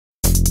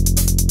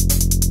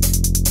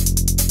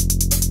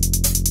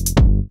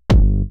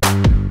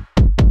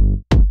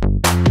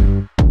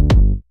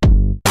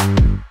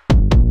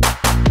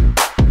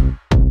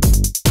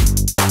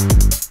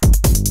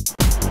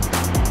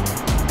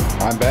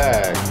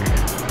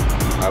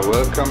I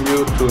welcome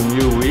you to a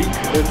new week.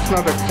 It's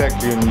not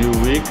exactly a new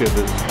week, it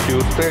is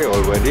Tuesday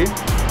already.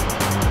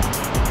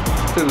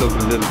 Still look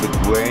a little bit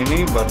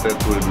rainy, but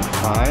that will be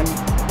fine.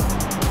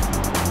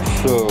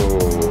 So,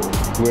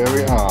 where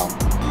we are.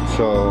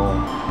 So,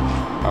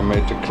 I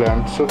made the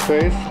clamp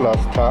surface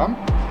last time.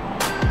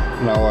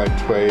 Now I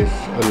trace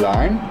a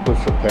line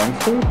with a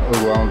pencil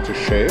around the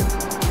shape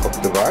of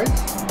the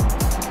vise.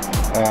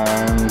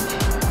 And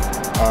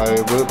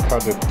I will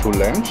cut it to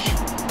length.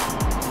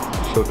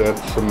 So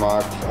that's the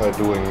marks I'm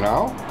doing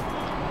now.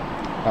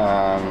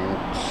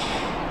 And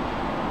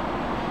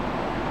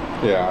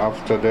yeah,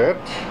 after that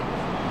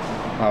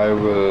I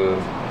will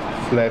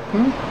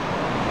flatten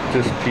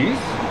this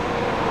piece.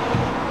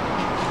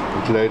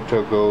 It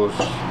later goes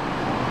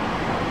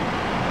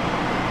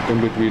in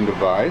between the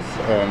vise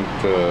and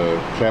the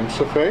clamp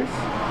surface.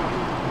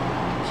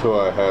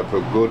 So I have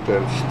a good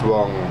and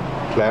strong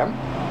clamp.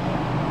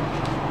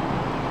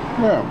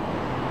 Yeah,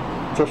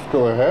 just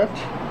go ahead,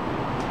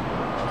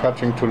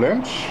 cutting to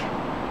length,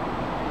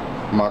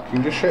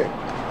 marking the shape.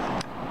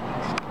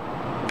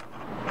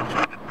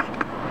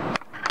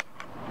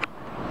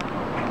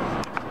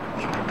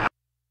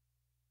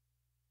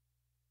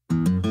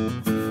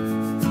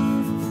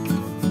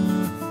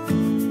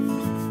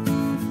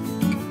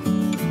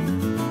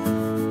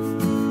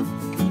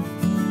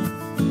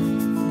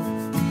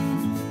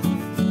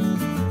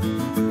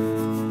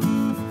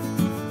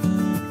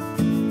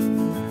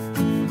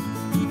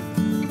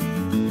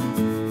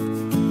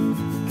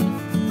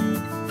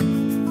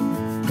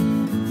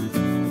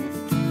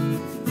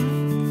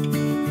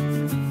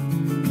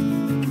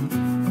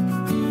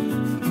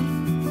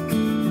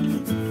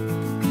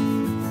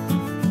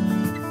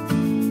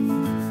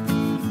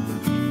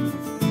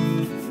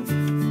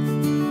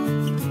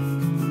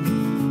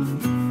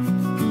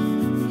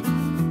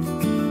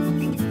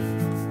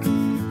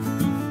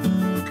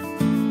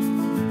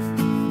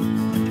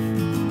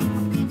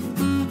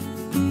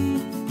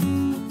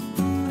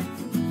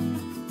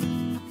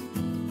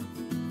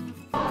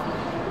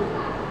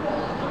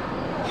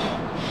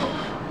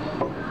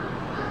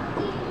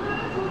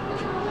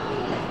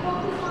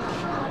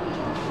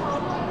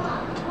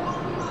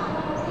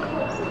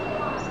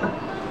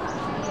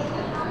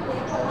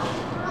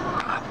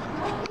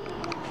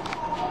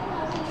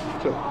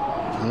 So,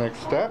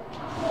 next step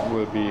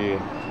will be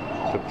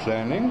the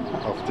planning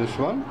of this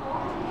one,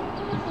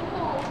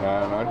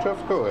 and I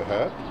just go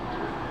ahead.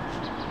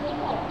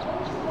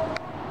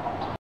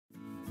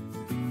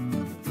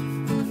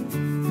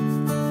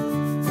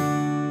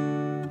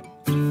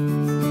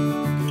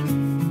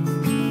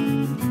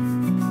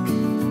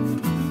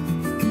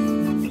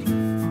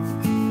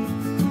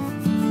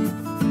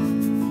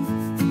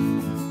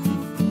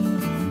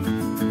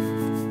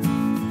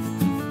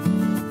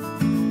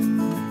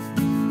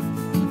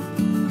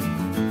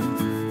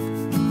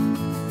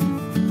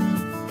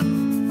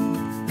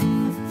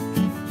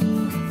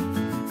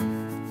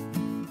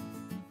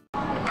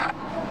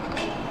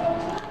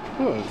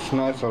 Oh, it's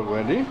nice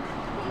already,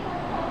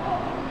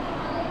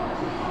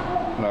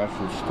 nice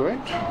and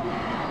straight.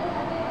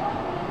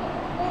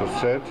 As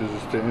I said, this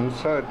is the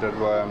inside, that's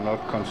why I'm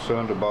not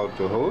concerned about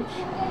the holes.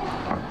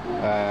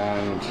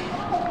 And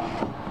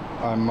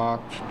I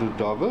marked the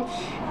doubles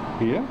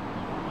here.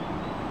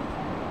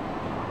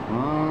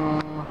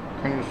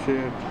 Can you see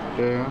it?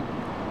 There,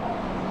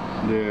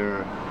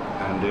 there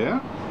and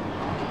there.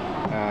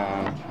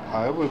 And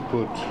I will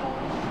put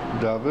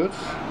doubles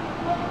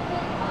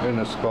in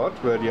a spot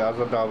where the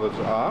other doubles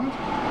aren't,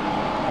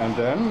 and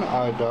then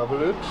I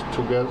double it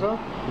together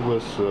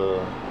with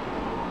the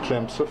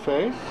clamp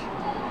surface.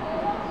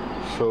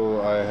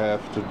 So I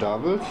have the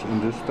doubles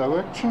in this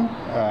direction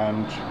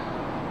and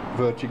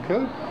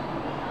vertical.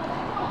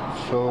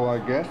 So I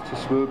guess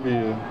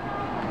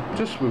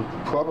this will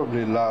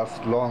probably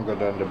last longer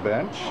than the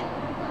bench.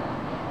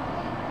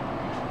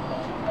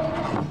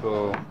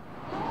 So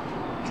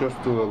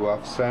just do a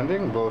rough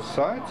sanding both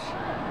sides.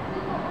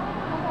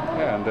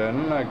 And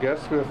then I guess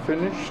we're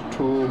finished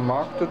to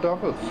mark the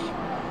doubles.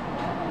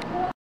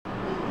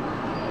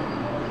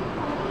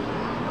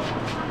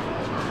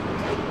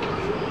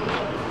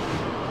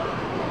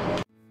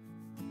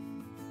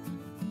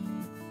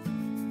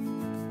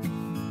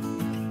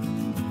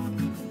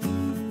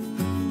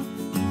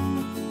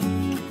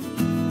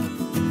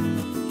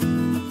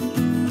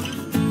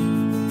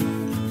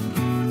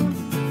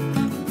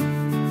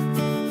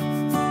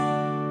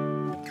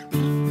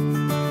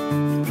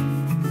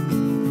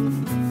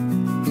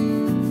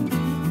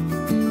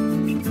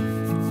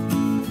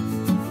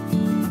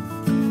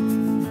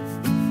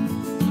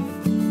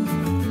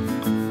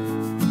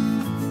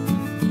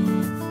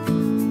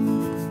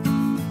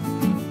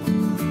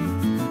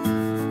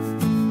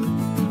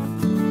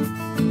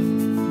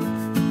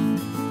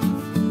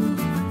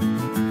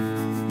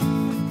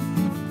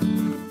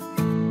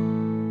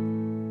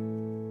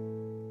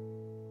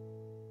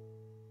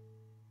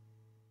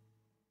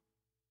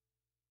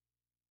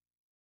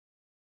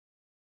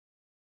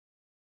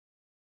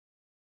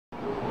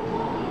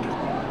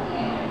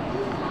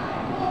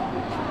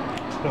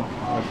 So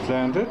I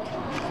planned it.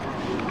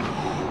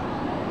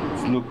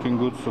 It's looking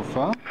good so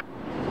far.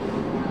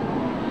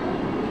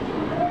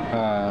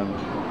 And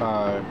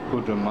I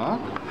put a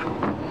mark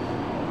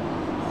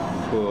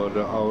for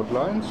the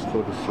outlines,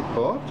 for the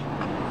support.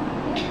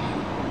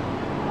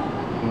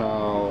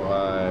 Now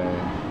I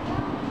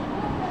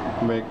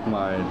make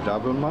my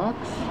double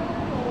marks.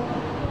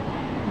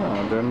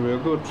 And then we're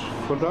good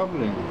for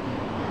doubling.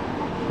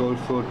 Goal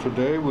for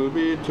today will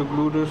be to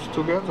glue this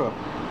together.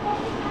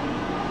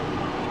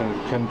 And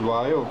it can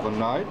dry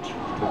overnight.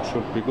 That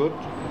should be good.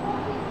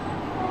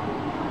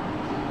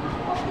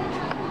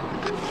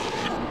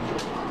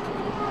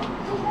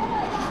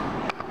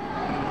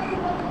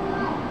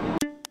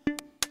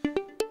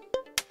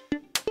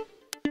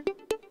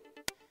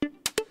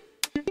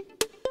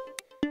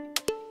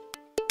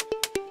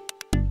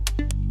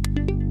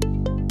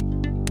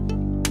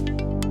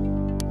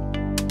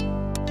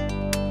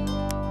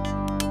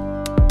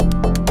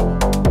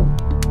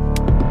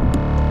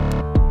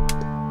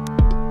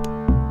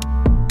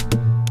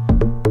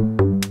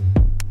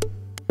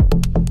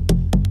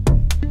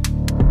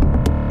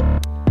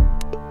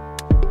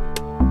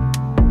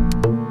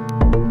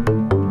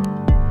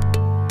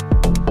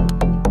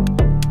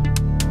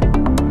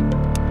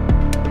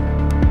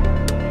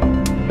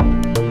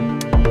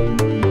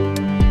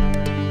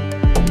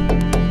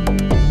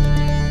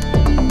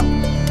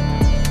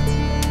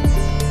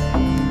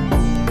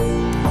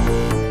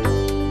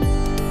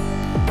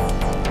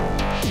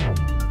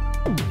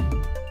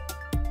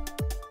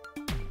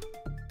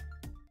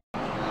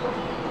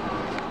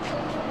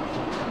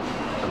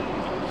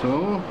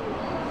 So,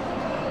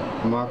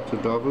 mark the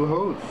double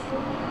holes.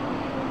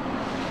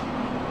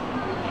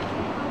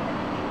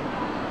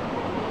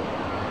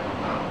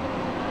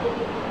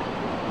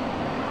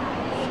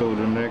 So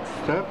the next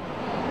step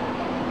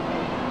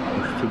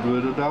is to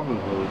do the double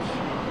holes.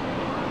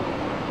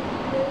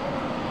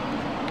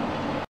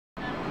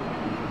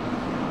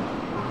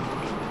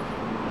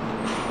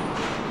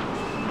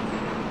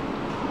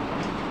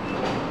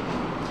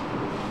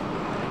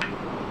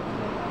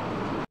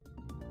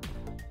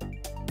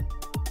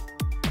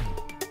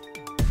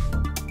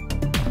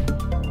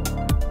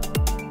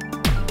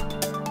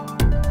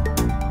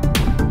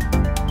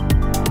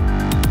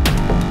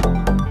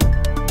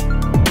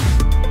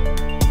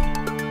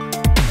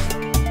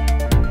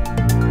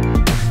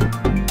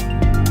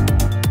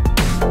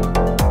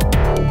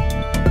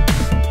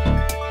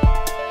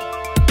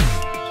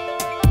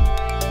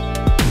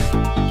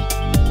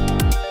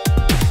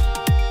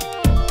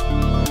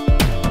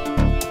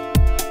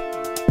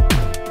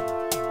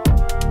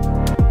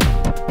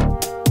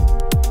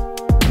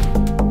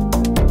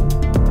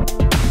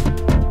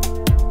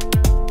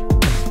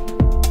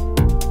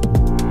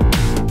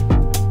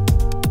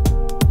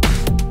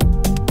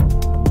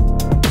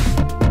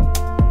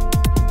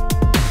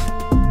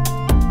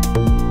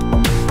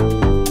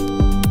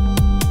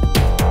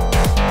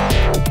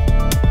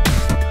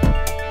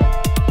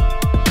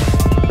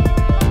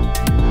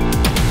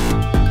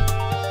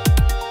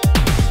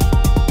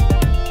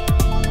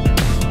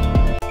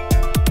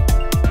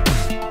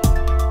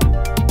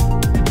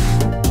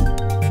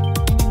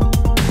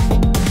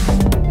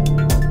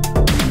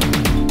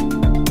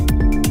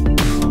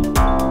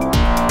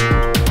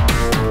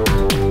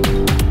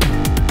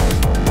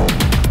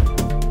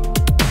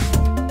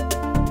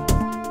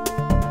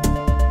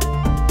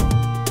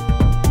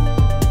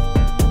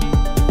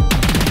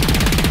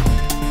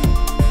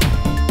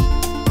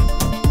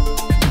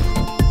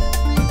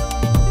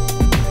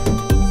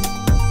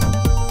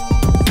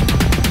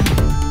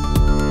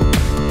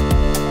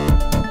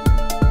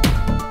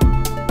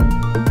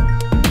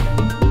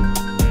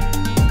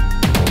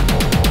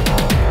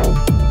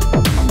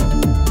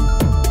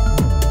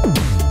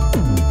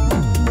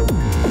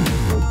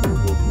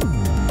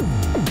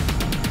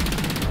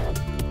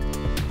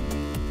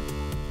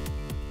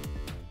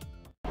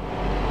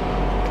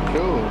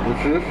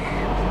 This is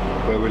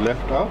where we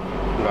left off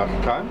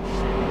last time.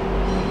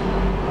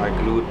 I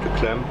glued the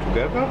clamp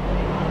together.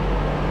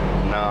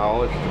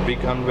 Now it's the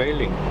big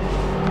unveiling.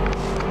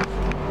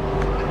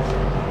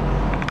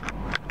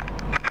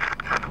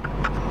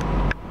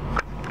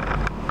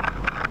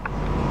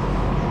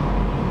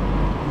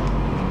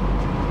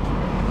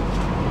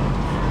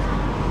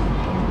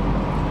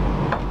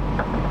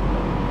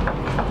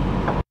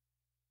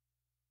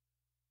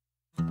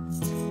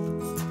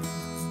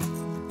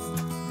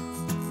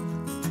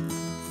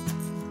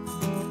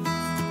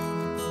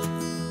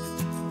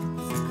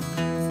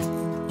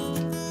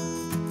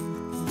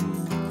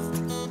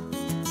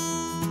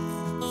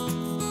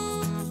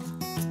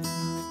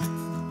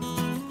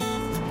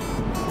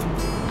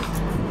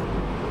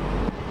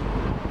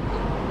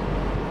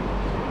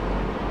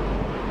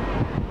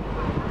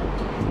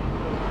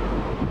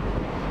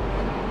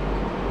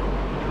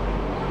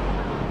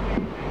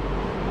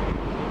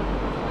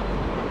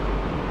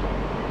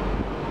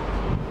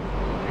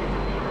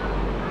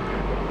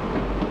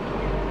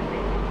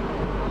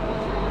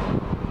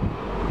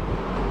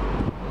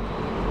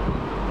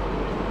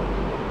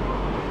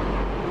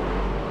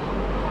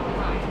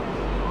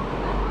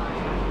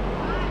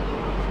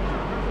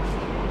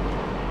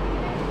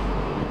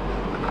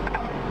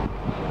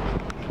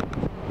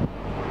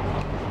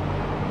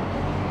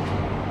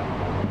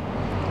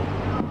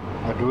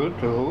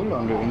 the hole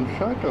on the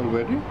inside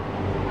already.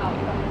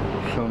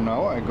 So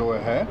now I go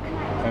ahead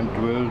and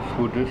drill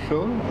through this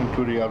hole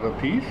into the other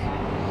piece.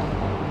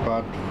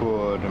 But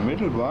for the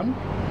middle one,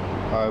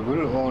 I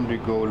will only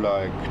go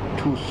like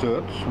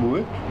 2/3 through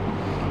it,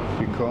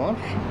 because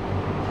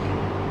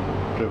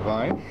the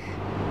vise,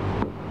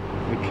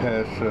 it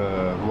has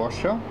a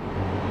washer.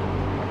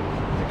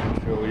 I can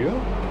show you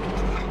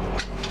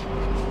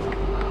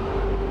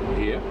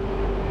here.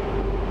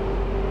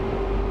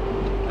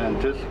 And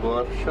this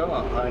washer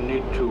I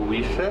need to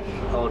recess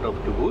out of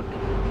the wood.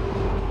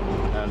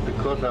 And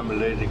because I'm a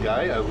lazy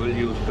guy, I will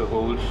use the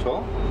whole saw.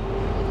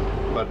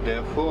 But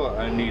therefore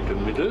I need a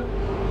middle.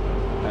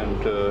 And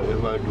if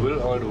I drill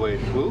all the way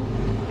through,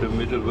 the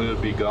middle will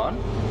be gone.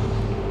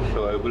 So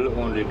I will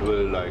only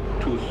drill like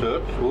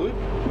 2/3 through it.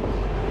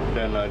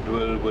 Then I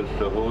drill with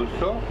the hole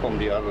saw from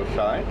the other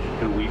side,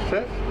 the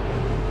recess.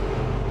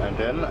 And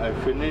then I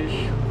finish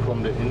from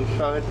the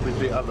inside with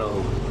the other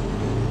hole.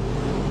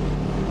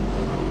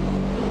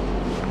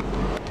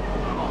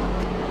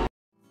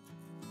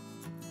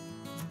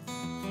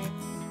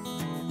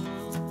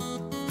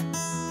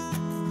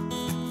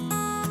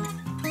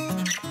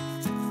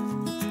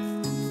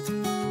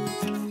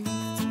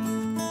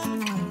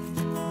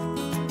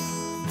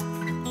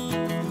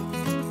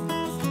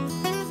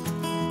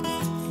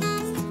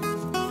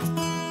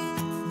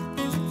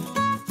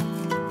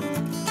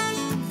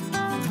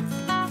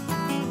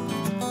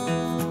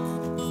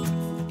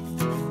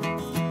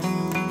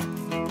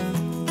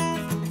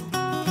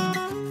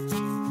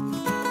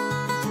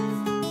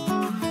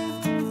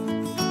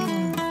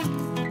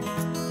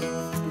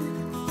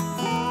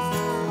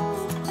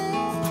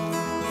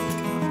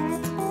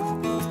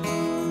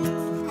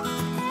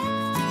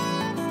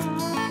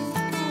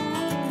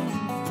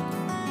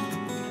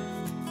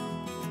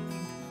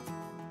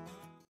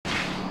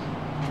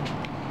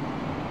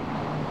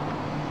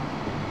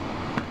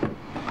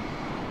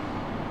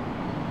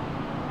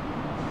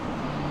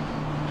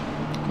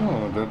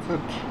 Oh, that's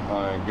it. I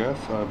guess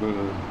I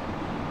will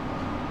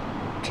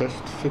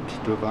test fit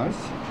the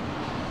vise.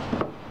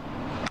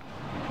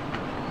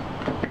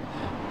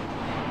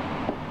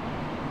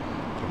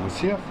 Can we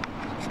see it?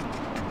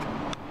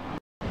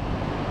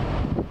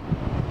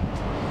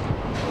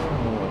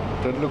 Oh,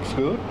 that looks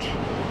good.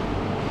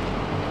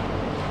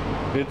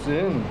 It's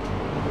in.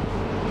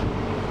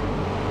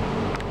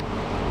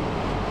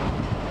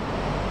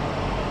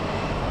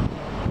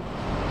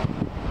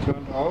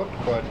 Turned out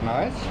quite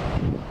nice.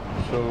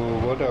 So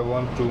what I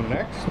want to do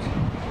next,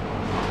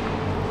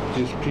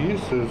 this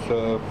piece is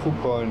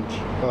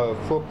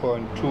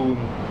 4.2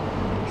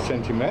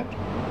 centimeter.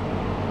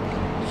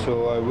 So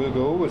I will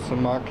go with the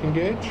marking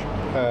gauge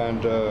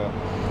and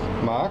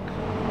mark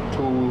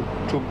to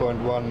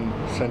 2.1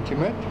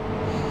 centimeter.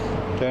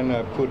 Then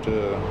I put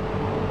a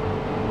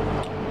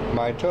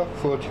miter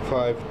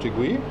 45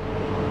 degree,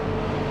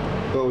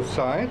 both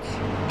sides.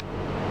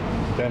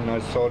 Then I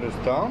saw this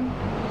down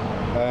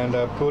and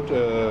I put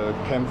a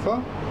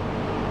camphor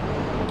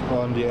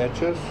on the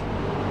edges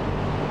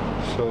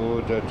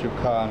so that you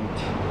can't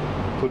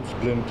put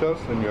splinters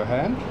in your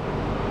hand.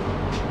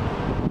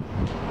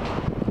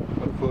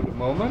 But for the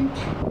moment,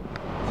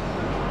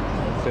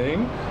 I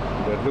think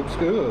that looks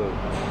good.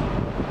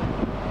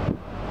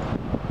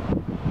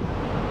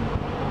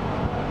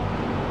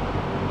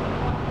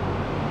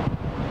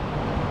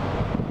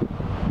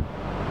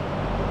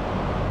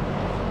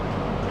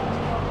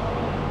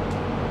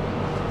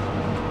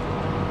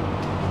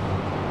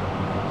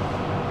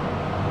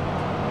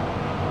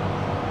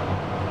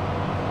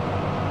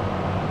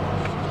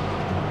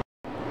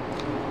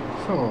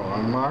 So I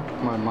marked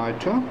my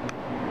miter.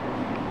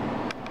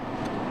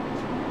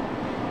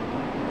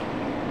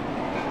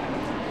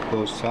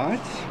 Both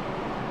sides.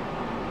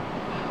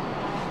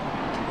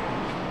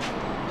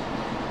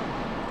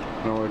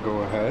 Now I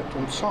go ahead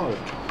and saw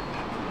it.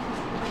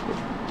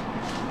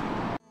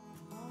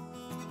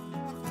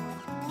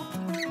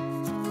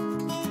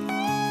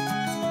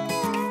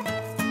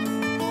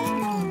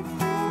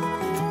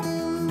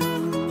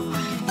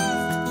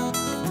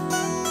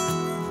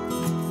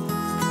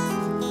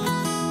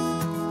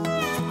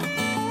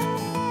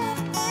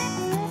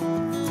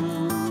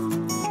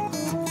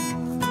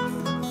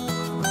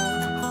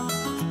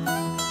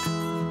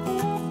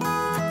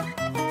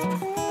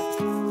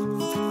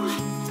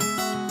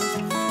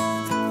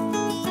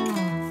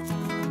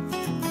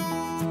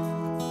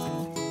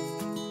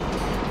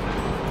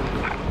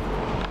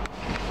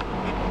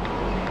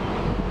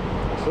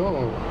 So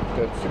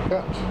that's the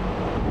cut.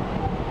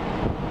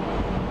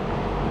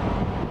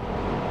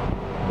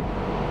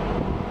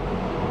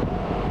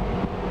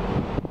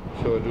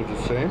 So I do the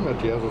same at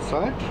the other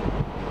side.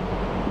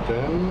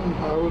 Then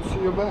I will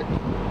see you back.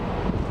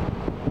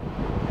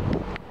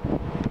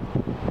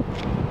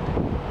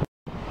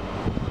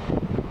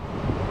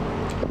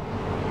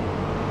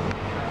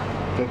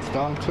 That's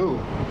done too.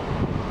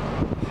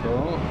 So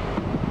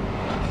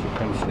as you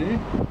can see,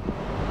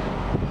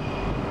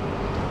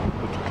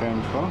 with the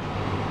camphor.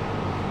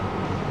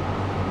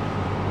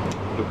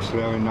 Looks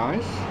very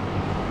nice.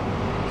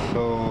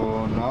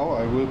 So now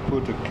I will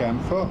put a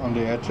camphor on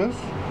the edges,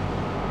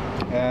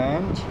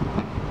 and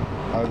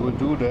I will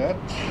do that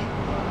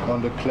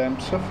on the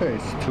clamp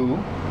surface too.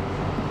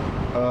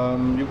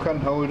 You can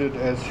hold it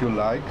as you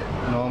like.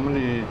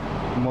 Normally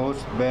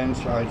most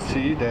bench I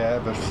see they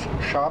have a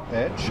sharp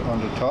edge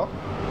on the top,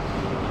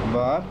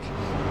 but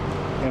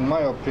in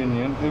my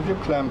opinion, if you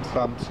clamp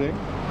something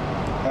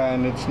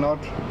and it's not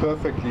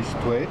perfectly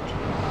straight,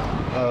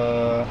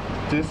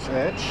 this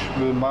edge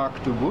will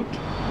mark the wood.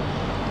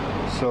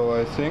 So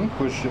I think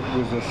with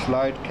a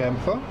slight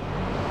camphor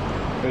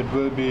it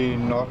will be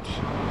not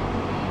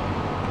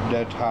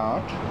that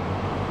hard.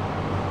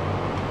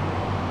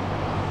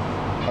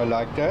 I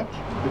like that.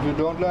 If you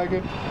don't like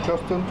it,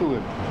 just don't do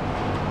it.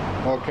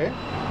 Okay,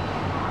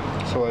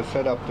 so I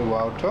set up the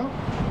router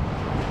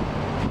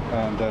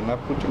and then I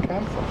put the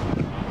camphor.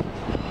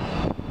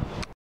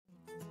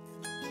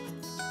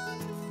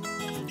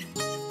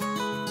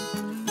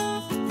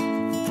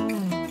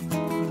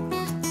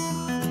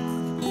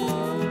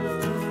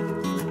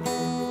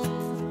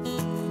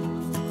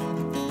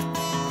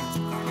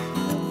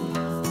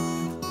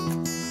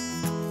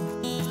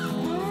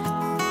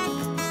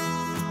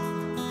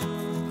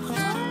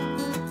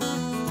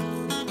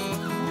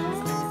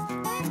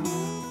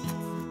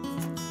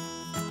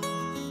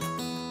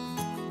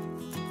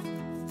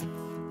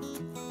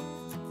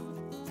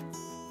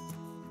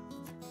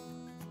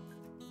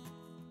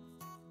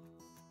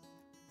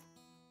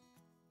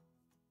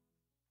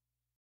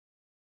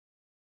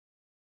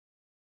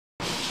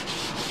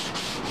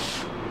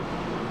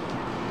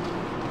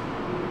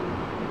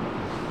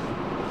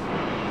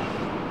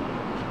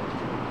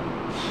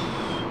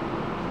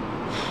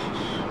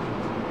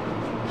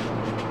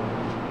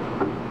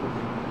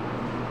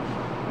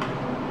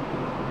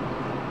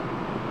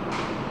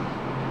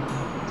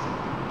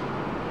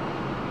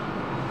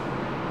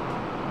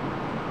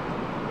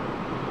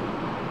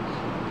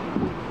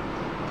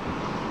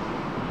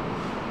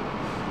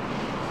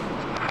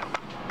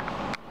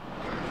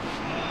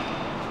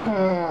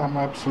 I'm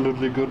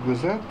absolutely good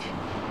with that.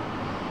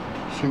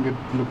 I think it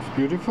looks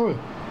beautiful.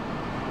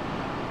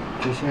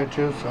 These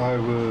edges I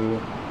will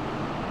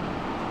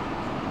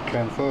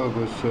camphor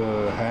with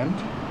hand.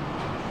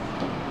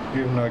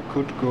 Even I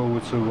could go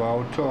with the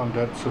router on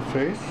that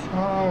surface.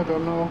 I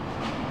don't know.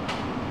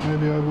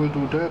 Maybe I will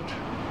do that.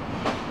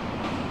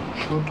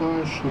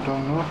 Should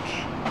I not?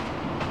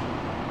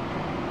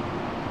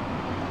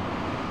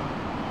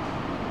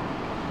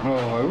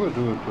 Oh, I will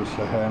do it with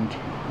the hand.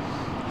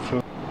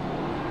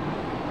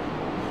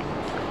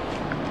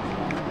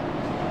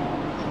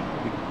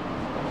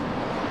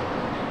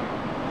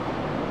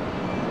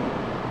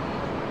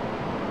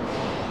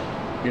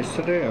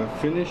 Yesterday I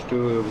finished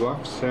the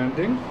rough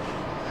sanding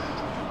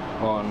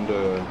on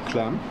the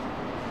clamp.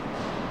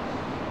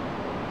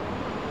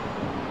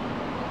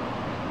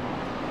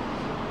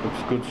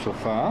 Looks good so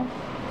far.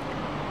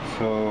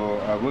 So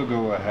I will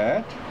go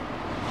ahead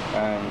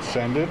and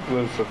sand it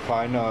with a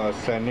finer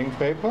sanding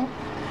paper.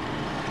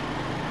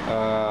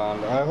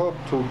 And I hope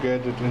to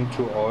get it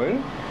into oil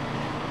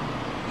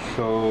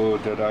so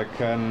that I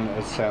can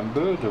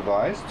assemble the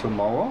vise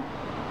tomorrow.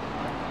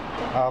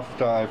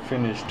 After I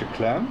finish the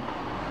clamp,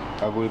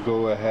 I will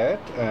go ahead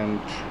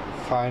and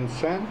fine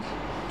sand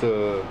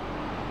the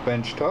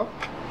bench top,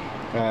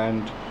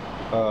 and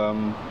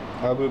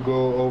I will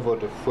go over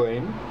the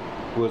frame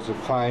with a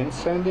fine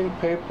sanding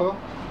paper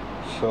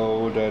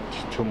so that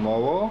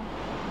tomorrow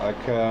I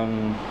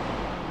can,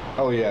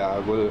 oh yeah, I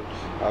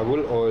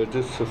will oil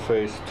this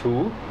surface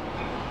too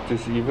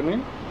this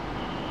evening,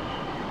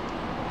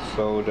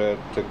 so that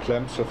the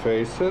clamp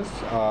surfaces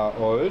are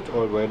oiled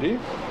already,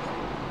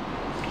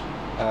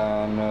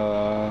 and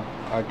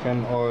I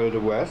can oil the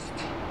rest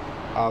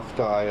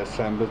after I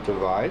assemble the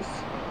vise.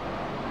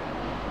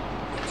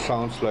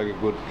 Sounds like a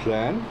good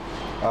plan.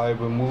 I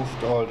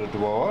removed all the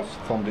drawers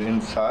from the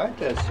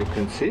inside, as you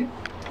can see.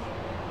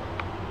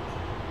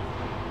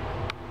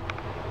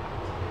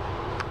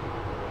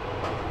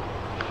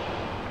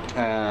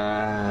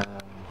 And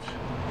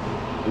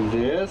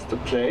there's the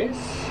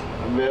place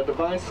where the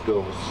vise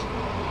goes.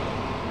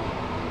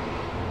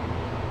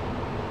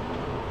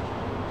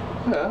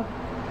 Yeah.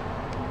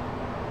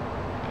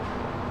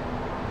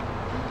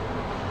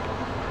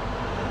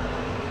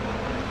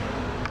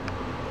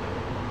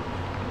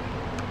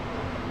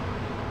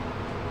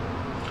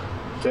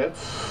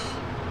 That's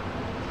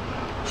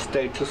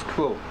status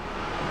quo.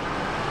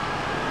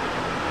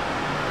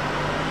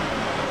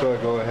 So I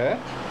go ahead,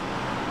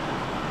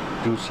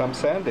 do some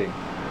sanding.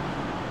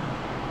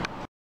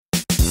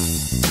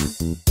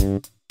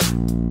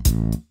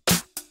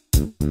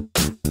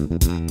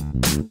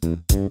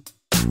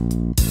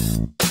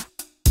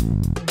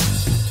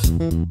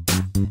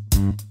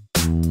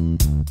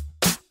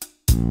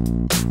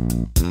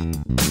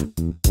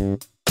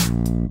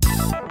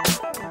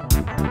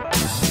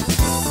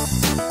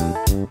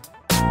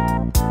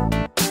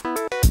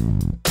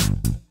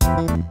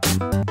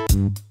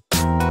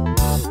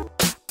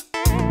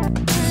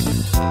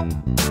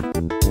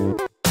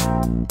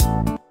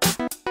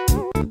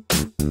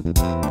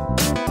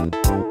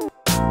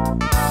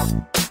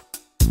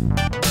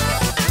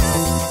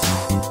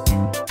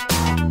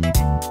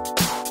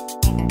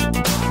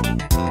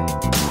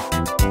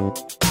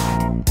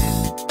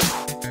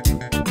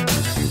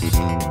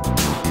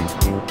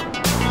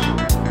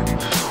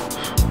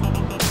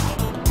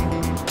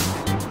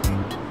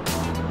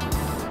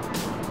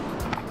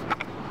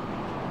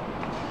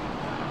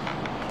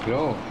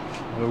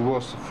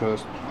 was the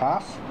first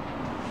pass.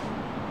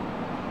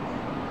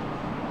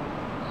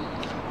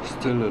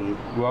 Still a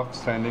rough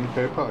sanding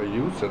paper I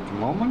use at the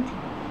moment,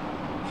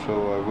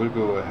 so I will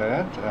go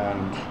ahead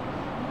and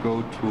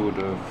go to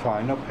the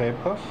finer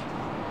papers,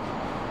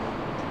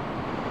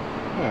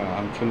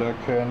 until I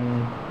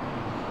can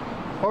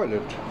oil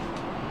it.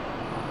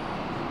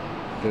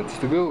 That's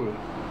the goal.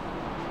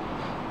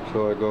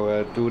 So I go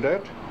ahead, do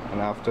that,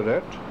 and after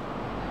that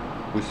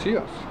we see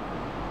us.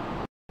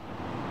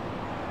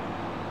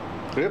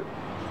 Yep,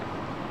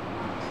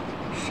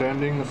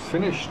 sanding is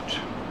finished.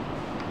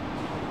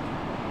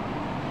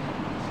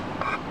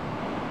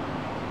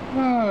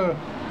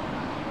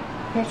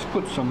 Let's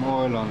put some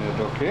oil on it,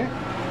 okay?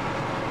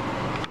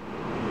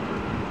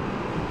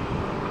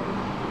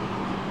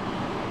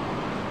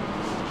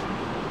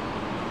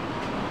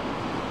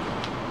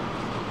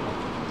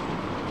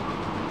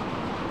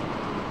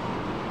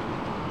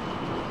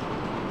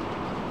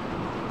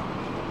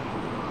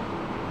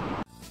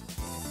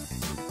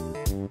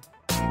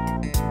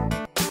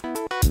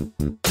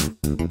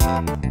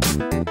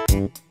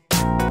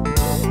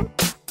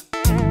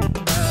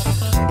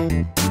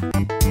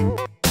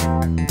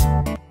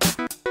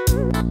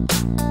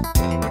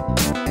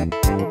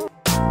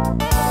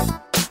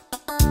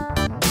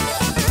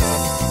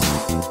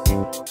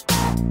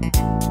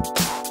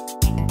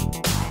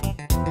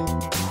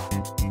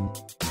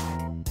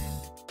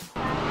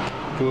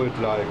 Do it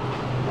like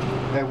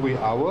every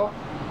hour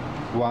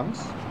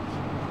once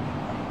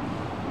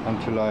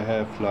until I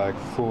have like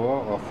 4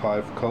 or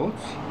 5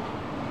 coats.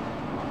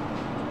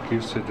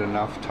 Gives it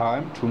enough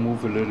time to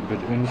move a little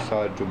bit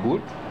inside the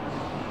wood.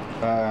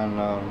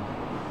 And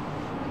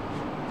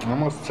I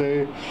must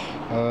say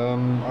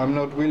I'm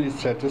not really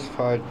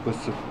satisfied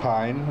with the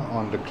pine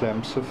on the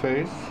clamp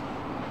surface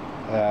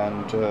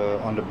and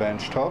on the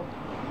bench top,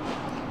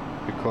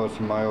 because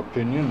in my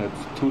opinion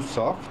it's too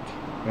soft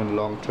in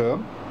long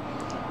term.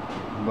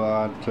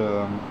 But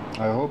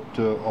I hope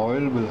the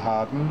oil will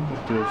harden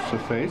the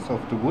surface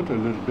of the wood a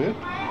little bit,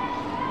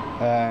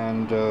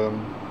 and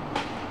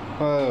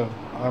well,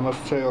 I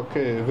must say,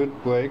 okay, if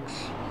it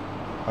breaks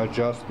I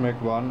just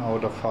make one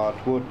out of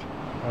hardwood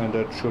and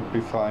that should be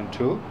fine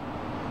too.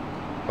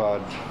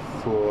 But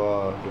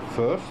for the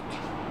first,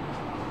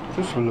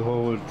 this will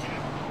hold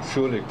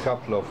surely a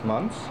couple of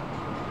months,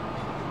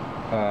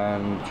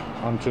 and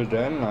until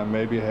then I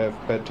maybe have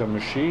better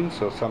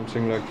machines or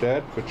something like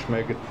that which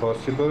make it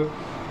possible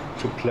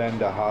to plant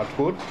the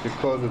hardwood,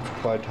 because it's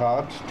quite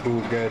hard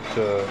to get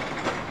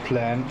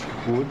plant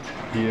wood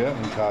here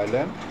in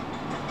Thailand.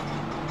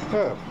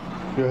 Yeah,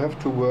 you have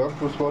to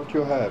work with what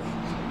you have.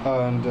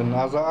 And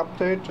another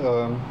update,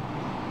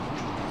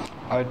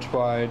 I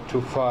tried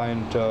to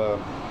find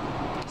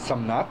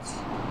some nuts,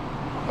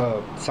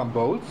 some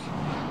bolts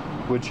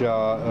which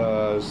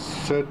are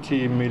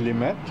 30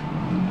 millimeter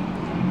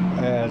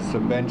as a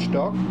bench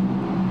dog,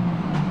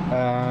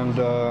 and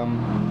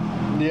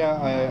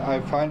yeah, I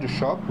find a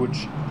shop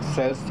which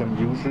sells them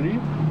usually,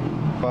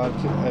 but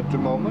at the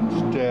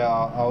moment they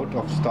are out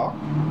of stock,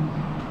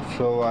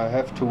 so I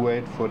have to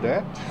wait for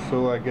that.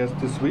 So I guess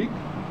this week,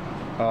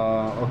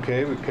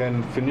 okay, we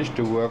can finish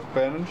the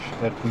workbench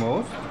at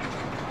most,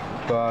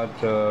 but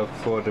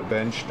for the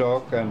bench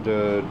dog and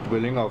the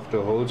drilling of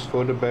the holes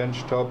for the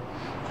bench top,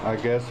 I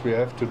guess we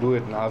have to do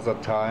it another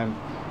time.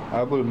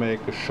 I will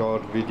make a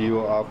short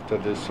video after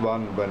this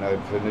one when I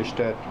finish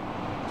that.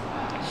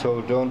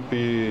 So don't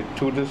be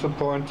too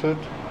disappointed.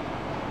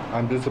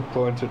 I'm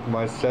disappointed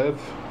myself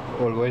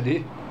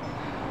already,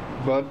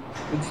 but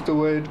it's the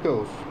way it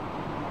goes.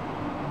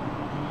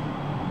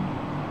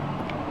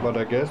 But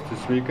I guess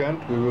this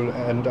weekend we will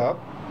end up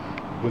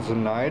with a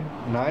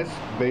nice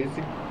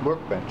basic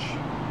workbench.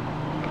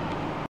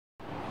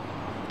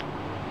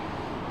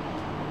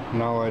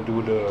 Now I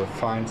do the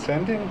fine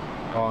sanding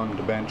on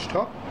the bench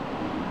top,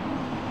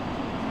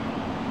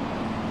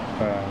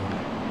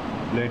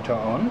 and later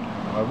on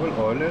I will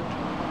oil it,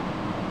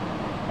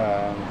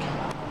 and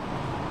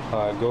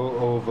I go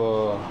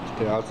over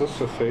the other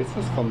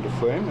surfaces from the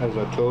frame, as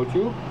I told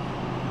you,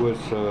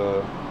 with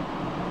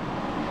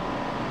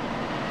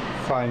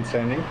fine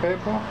sanding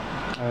paper,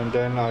 and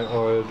then I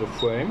oil the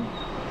frame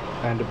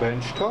and the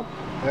bench top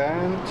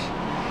and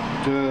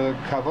the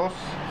covers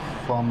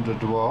from the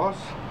drawers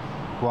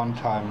one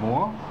time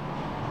more,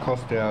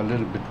 because they are a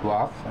little bit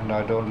rough and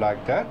I don't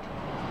like that.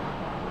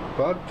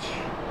 But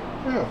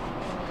yeah,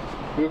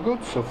 we're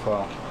good so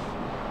far.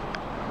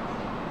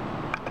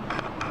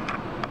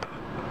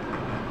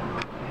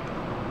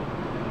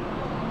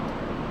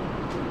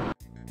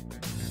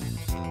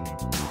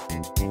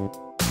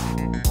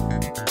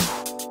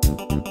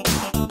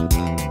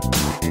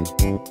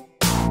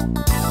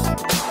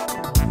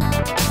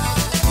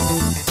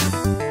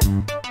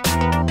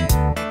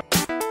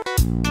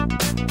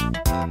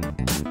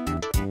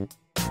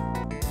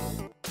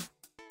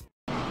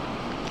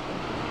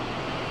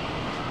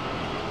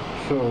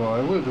 So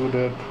I will do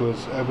that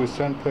with every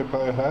sandpaper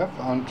I have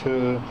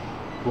until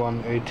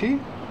 180,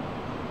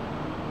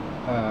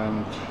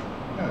 and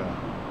yeah,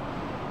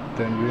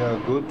 then we are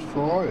good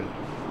for oil.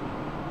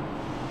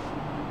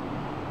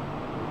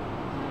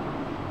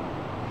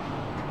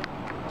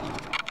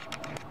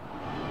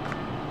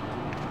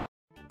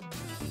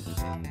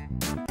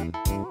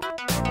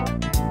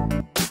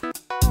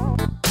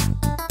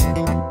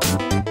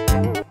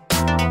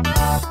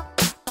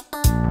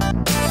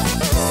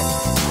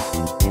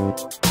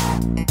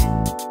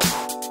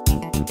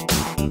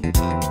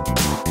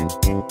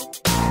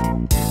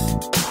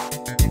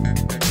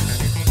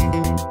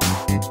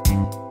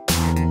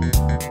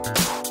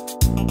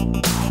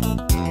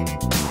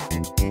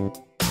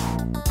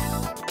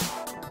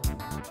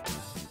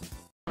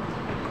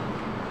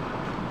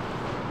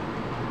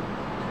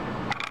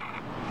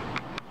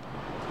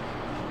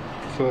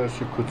 So as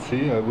you could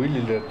see, I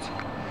really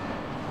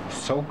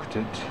soaked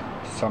it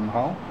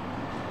somehow,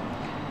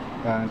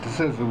 and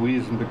this is the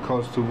reason,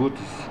 because the wood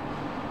is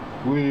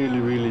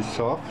really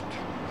soft.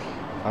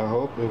 I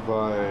hope if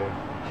I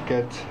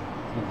get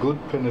a good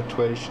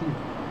penetration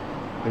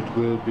it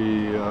will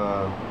be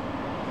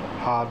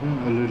harden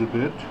a little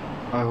bit.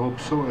 I hope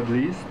so, at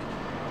least.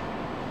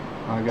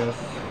 I guess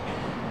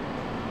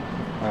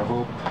I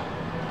hope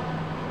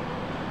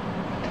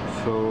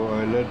so.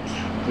 I let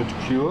it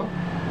cure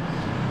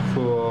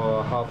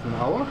for half an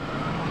hour,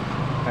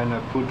 and I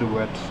put a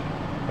wet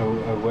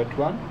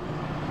one,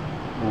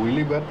 a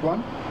really wet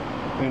one,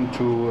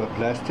 into a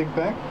plastic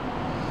bag,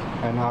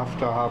 and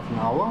after half an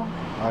hour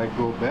I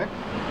go back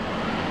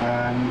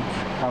and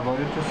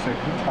cover it a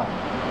second time.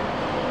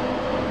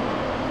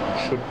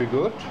 Should be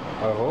good,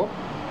 I hope,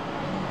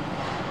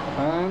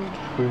 and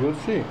we will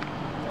see.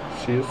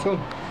 See you soon.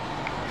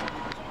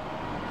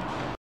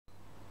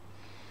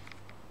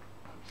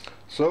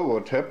 So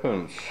what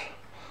happens?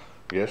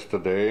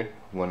 Yesterday,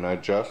 when I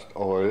just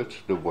oiled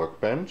the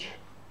workbench,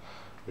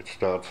 it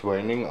starts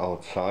raining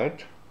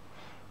outside.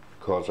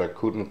 Because I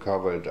couldn't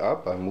cover it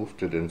up, I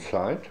moved it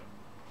inside.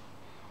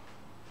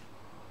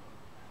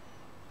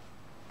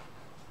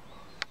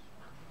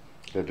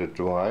 Let it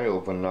dry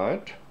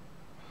overnight.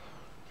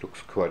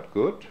 Looks quite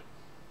good.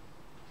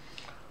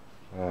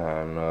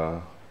 And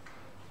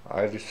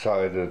I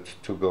decided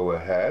to go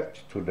ahead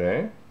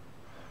today.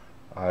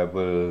 I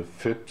will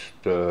fit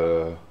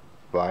the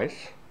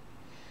vise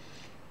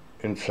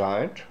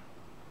inside,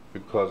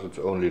 because it's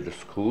only the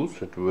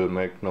screws, it will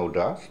make no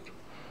dust,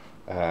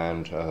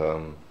 and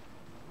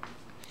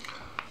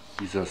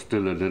these are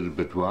still a little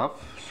bit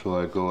rough, so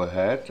I go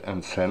ahead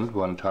and sand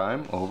one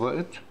time over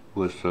it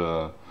with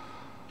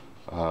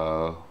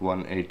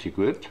 180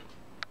 grit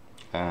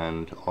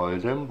and oil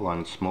them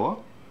once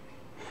more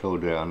so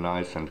they are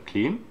nice and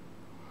clean.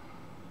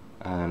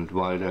 And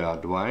while they are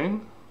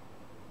drying,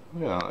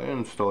 I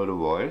install the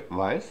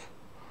vise,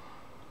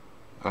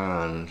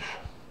 and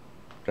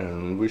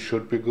then we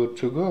should be good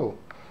to go.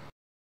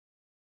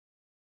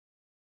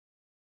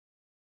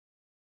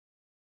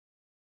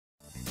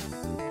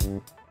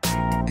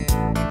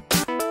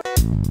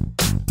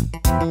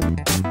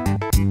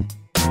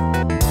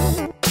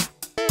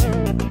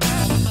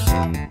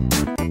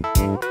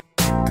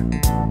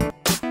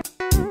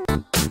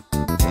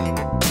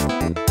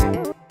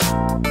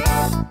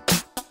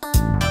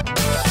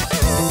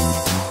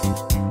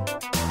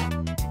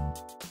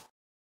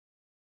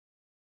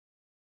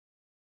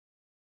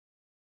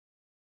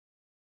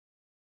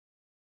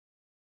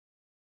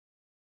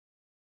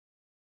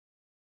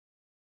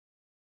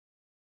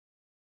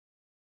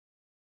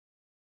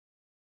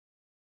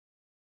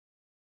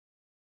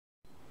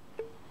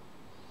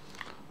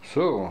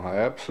 So, I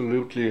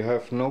absolutely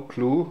have no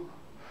clue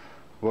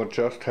what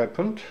just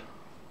happened,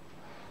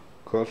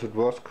 because it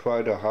was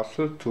quite a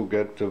hassle to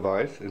get the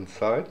vise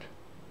inside.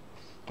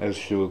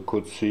 As you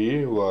could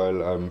see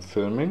while I'm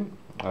filming,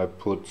 I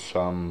put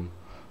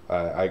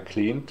I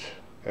cleaned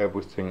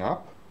everything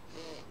up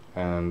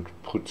and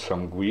put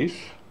some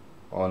grease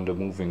on the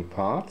moving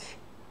parts,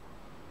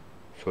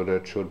 so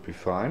that should be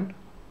fine.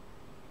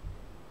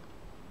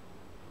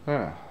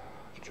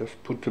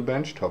 Just put the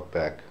bench top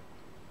back.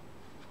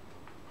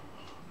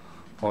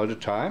 All the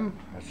time,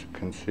 as you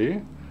can see,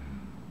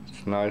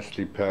 it's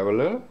nicely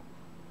parallel.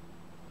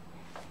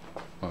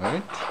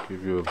 Right,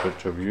 give you a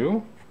better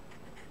view.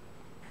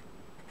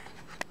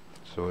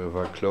 So if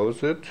I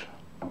close it,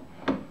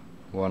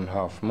 one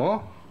half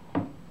more.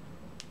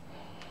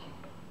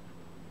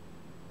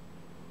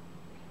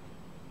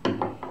 Put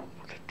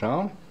it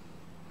down.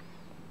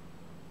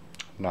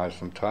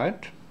 Nice and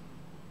tight.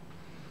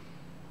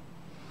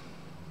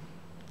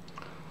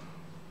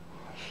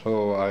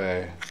 So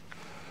I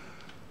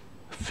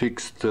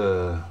fixed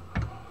the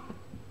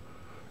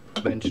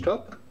bench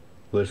top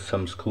with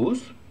some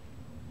screws.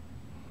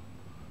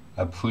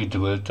 I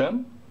pre-drilled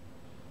them.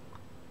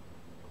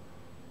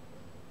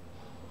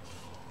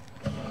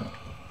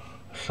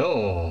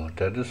 So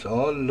that is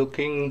all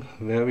looking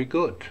very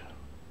good.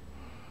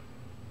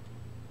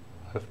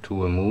 Have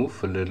to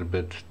remove a little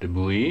bit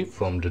debris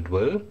from the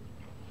drill,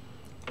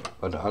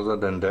 but other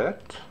than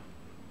that,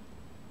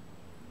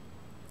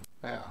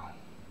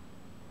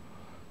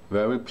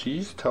 very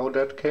pleased how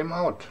that came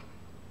out.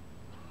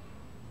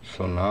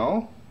 So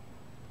now,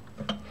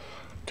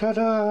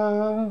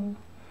 ta-da!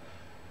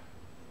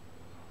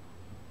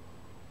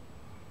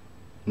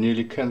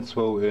 Nearly can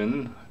throw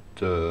in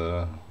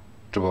the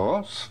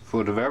drawers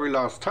for the very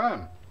last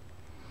time.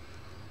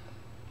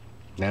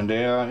 And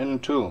they are in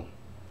too.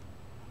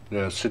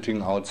 They're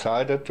sitting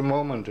outside at the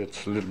moment.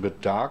 It's a little bit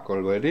dark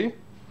already.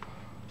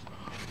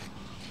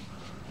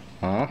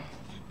 Hope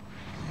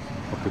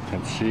you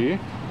can see.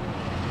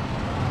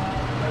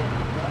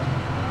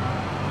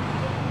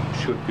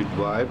 Should be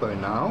dry by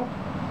now.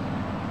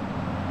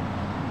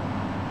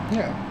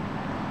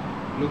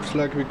 Looks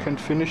like we can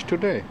finish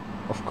today.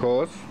 Of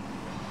course,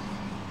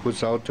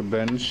 without the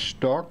bench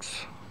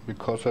dogs,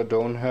 because I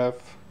don't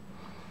have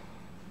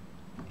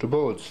the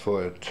bolts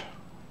for it.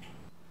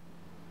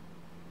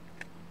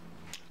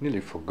 Nearly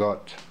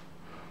forgot.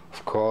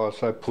 Of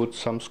course, I put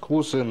some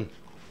screws in.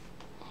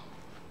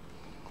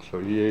 So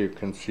here you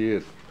can see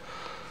it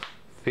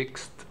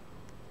fixed.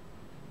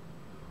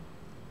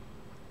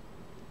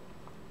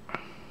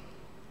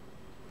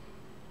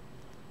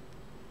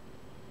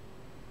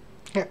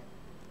 Yeah.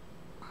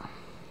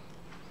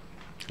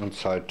 And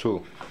side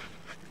too.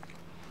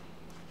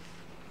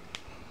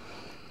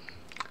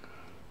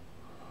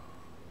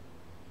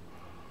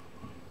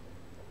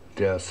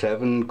 There are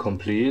 7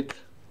 complete.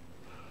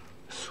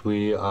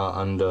 3 are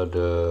under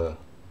the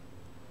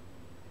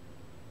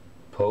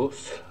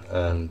post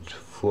and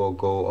 4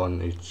 go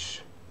on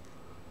each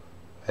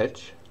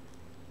edge.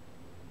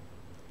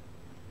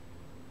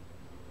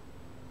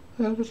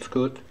 Yeah, that's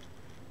good.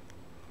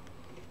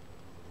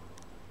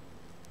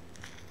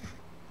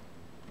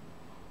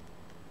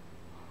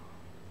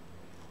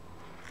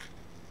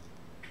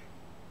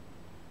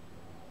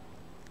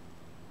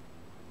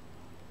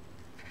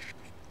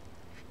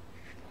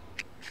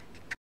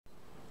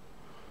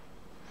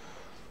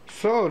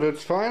 So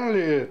that's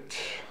finally it.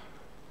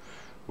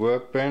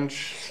 Workbench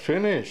is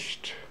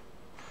finished.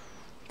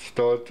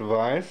 Installed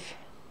device.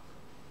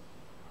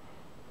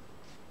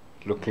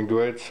 Looking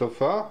great so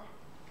far.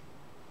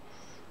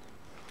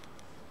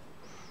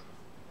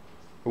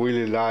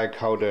 Really like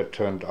how that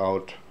turned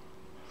out.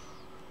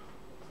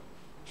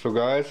 So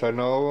guys, I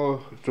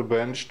know the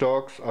bench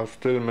dogs are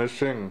still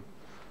missing,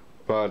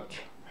 but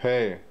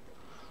hey,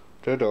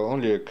 there are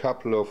only a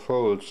couple of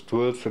holes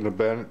drilled in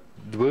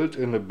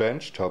the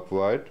bench top,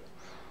 right?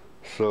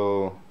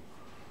 So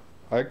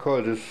I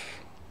call this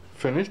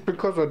finished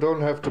because I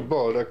don't have the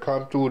bolt. I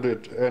can't do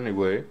it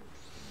anyway.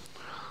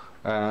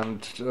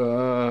 And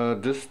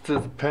this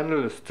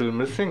panel is still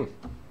missing.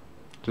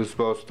 This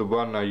was the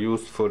one I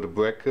used for the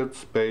bracket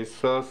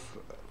spacers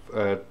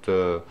at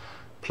the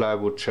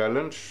plywood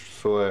challenge,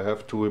 so I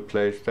have to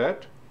replace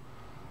that.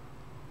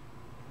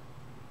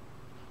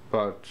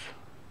 But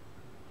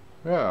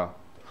yeah,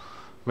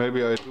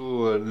 maybe I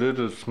do a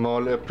little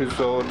small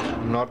episode,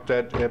 not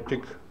that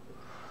epic,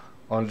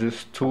 on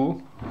this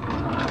too.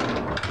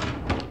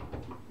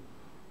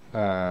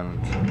 And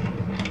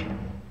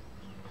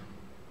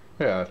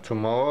yeah,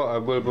 tomorrow I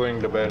will bring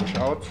the bench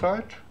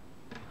outside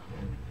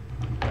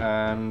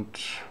and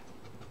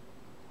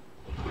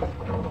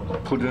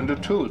put in the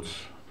tools.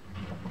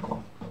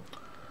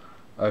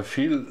 I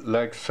feel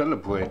like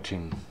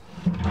celebrating.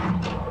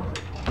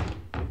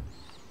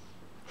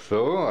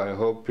 So I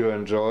hope you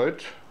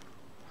enjoyed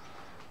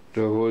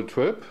the whole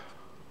trip.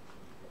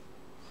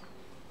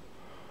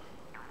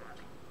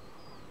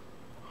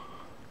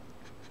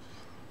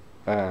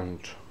 And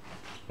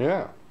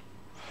yeah,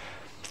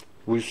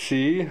 we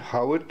see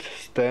how it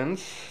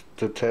stands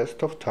the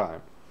test of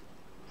time.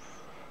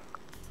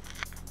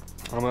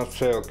 I must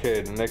say,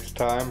 okay, the next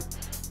time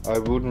I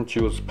wouldn't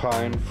use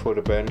pine for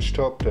the bench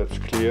top, that's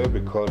clear,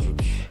 because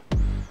it's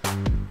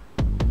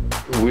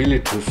really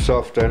too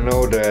soft. I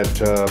know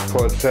that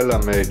Paul Seller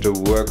made the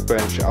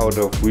workbench out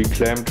of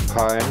reclaimed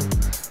pine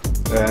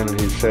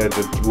and he said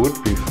it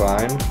would be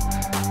fine,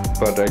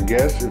 but I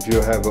guess if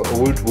you have an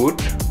old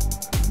wood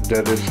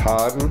that is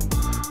hardened,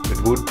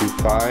 it would be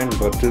fine,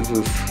 but this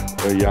is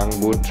a young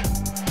wood,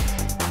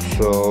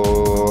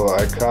 so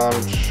I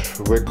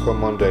can't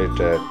recommend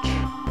that.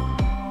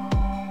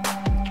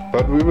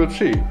 But we will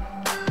see.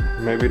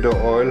 Maybe the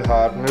oil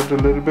hardened it a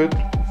little bit.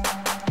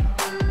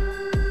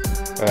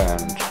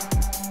 And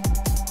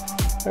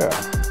yeah,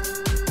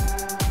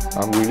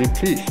 I'm really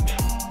pleased.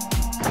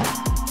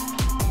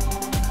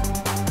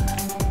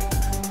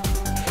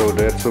 So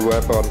that's a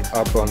wrap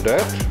up on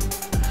that.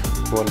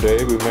 One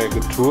day we make a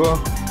tour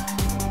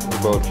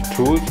about the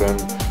tools and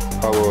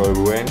how I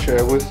arrange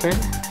everything.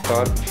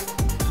 But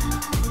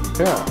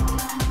yeah,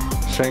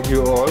 thank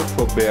you all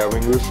for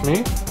bearing with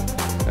me,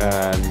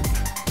 and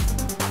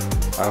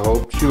I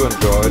hope you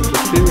enjoyed the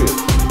series.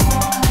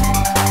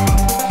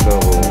 So,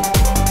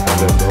 and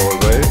that's all.